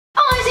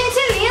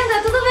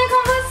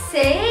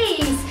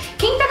vocês?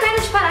 Quem tá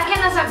caindo de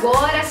paraquedas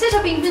agora, seja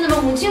bem-vindo ao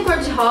meu mundinho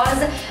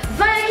cor-de-rosa.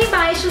 Vai aqui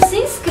embaixo, se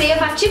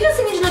inscreva, ative o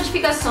sininho de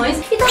notificações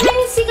e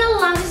também me siga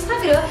lá no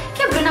Instagram,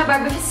 que é Bruna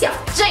Barbie Oficial.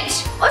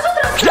 Gente, hoje eu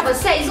trouxe pra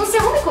vocês um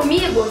Arrume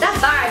Comigo da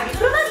Barbie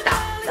pro Natal,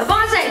 tá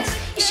bom, gente?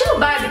 Estilo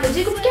Barbie, que eu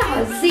digo porque é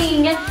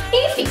rosinha.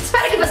 Enfim,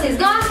 espero que vocês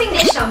gostem,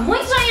 deixa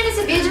muito joinha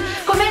nesse vídeo,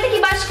 comenta aqui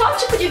embaixo qual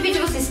tipo de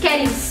vídeo vocês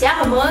querem se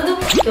arrumando,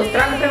 que eu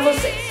trago pra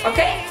vocês,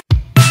 ok?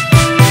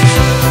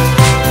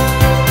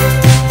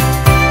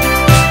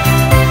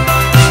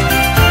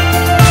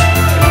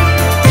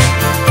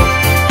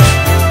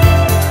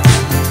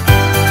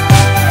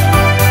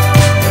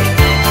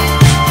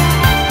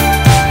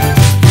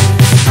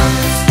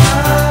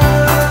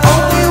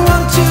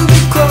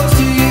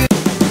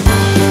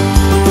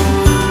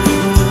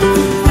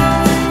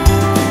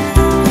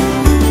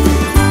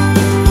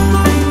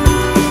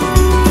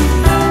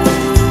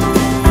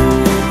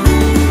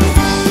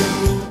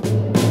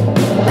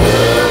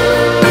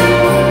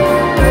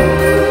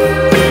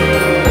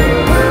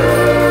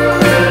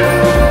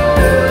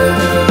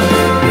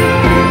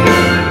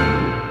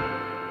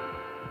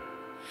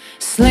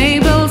 Sleigh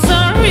bells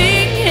are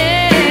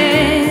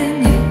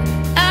ringing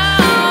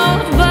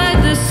out by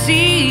the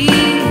sea,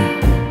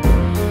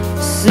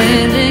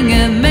 sending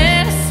a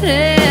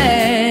message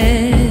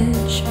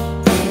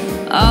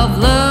of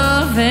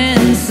love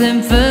and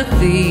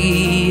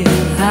sympathy.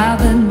 I've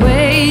been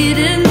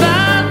waiting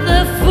by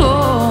the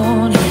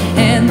phone,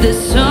 and the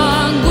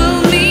song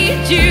will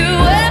meet you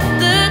at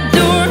the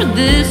door.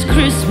 This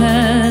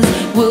Christmas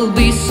will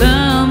be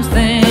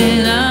something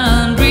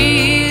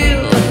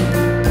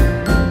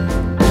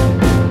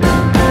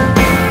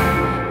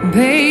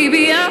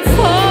baby, I'm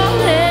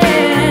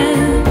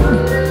falling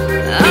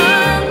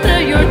under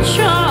your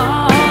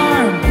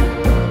charm.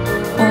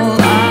 All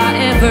I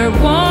ever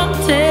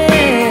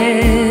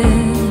wanted,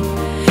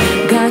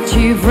 got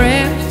you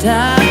wrapped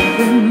up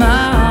in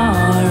my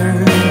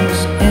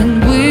arms,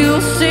 and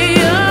we'll stay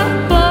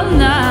up all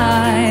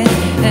night,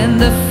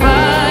 and the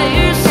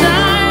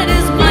fireside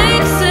is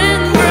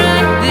blazing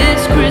bright.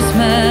 This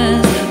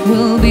Christmas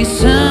will be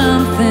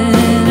something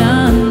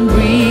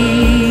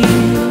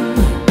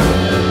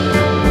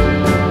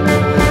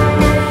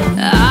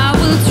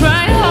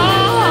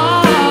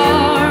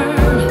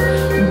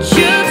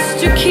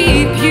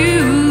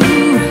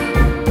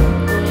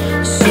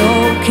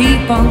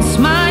on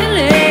smiling.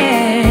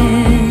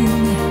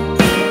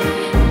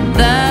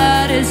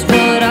 That is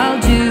what I'll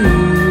do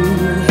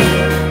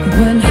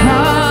when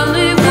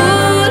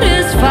Hollywood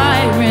is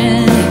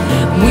firing.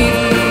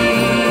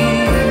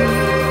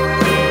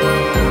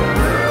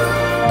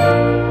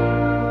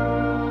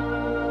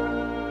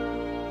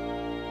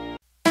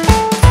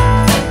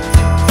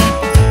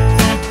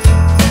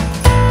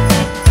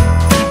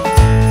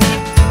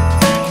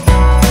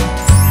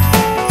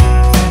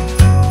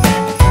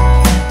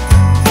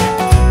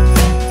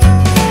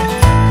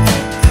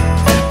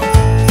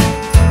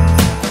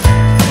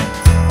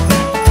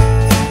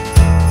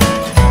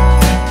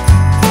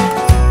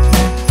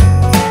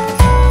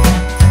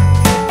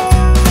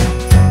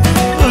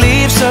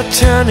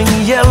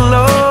 Turning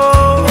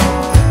yellow,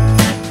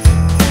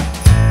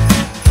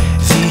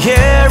 the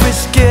air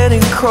is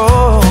getting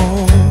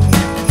cold,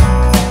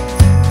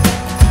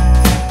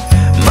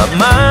 my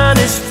mind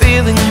is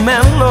feeling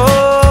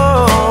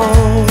mellow.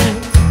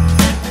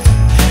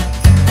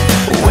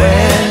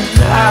 When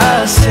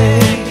I say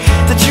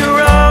that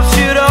your arms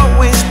should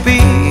always be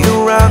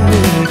around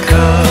me,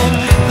 come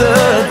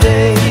the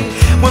day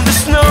when the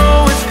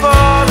snow is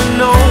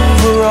falling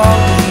over all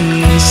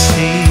we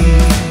see.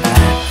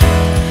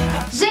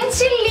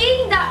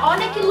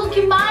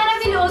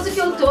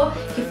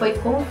 Que foi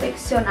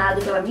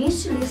confeccionado pela minha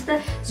estilista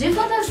de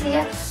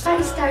fantasia para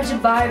estar de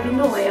Barbie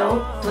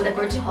Noel, toda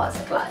cor de rosa,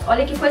 claro.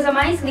 Olha que coisa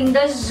mais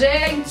linda,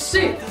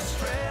 gente!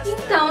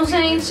 Então,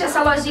 gente,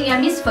 essa lojinha é a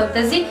Miss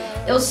Fantasy.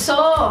 Eu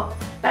sou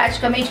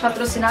praticamente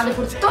patrocinada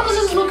por todos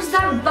os looks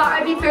da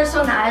Barbie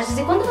personagens,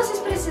 e quando vocês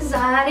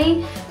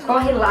precisarem,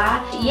 corre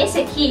lá. E esse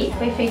aqui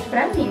foi feito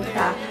pra mim,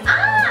 tá?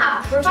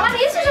 Ah, por falar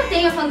nisso, eu já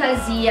tenho a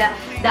fantasia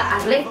da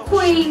Arrume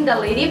Queen, da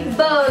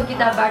Ladybug,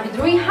 da Barbie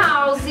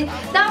Dreamhouse,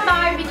 da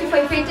Barbie que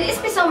foi feita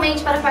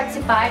especialmente para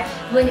participar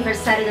do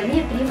aniversário da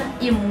minha prima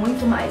e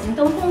muito mais.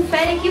 Então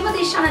confere aqui, vou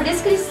deixar na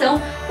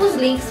descrição os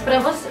links pra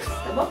vocês,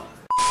 tá bom?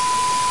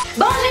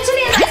 Bom, gente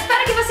linda,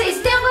 espero que vocês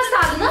tenham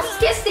gostado. Não se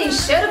esqueça de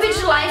encher o vídeo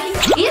de like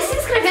e se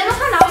inscrever no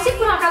canal se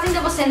por um acaso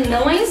ainda você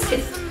não é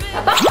inscrito,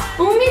 tá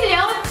bom? 1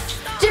 milhão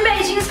de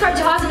beijinhos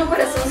cor-de-rosa no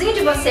coraçãozinho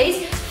de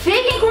vocês.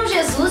 Fiquem com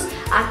Jesus.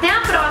 Até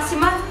a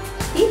próxima.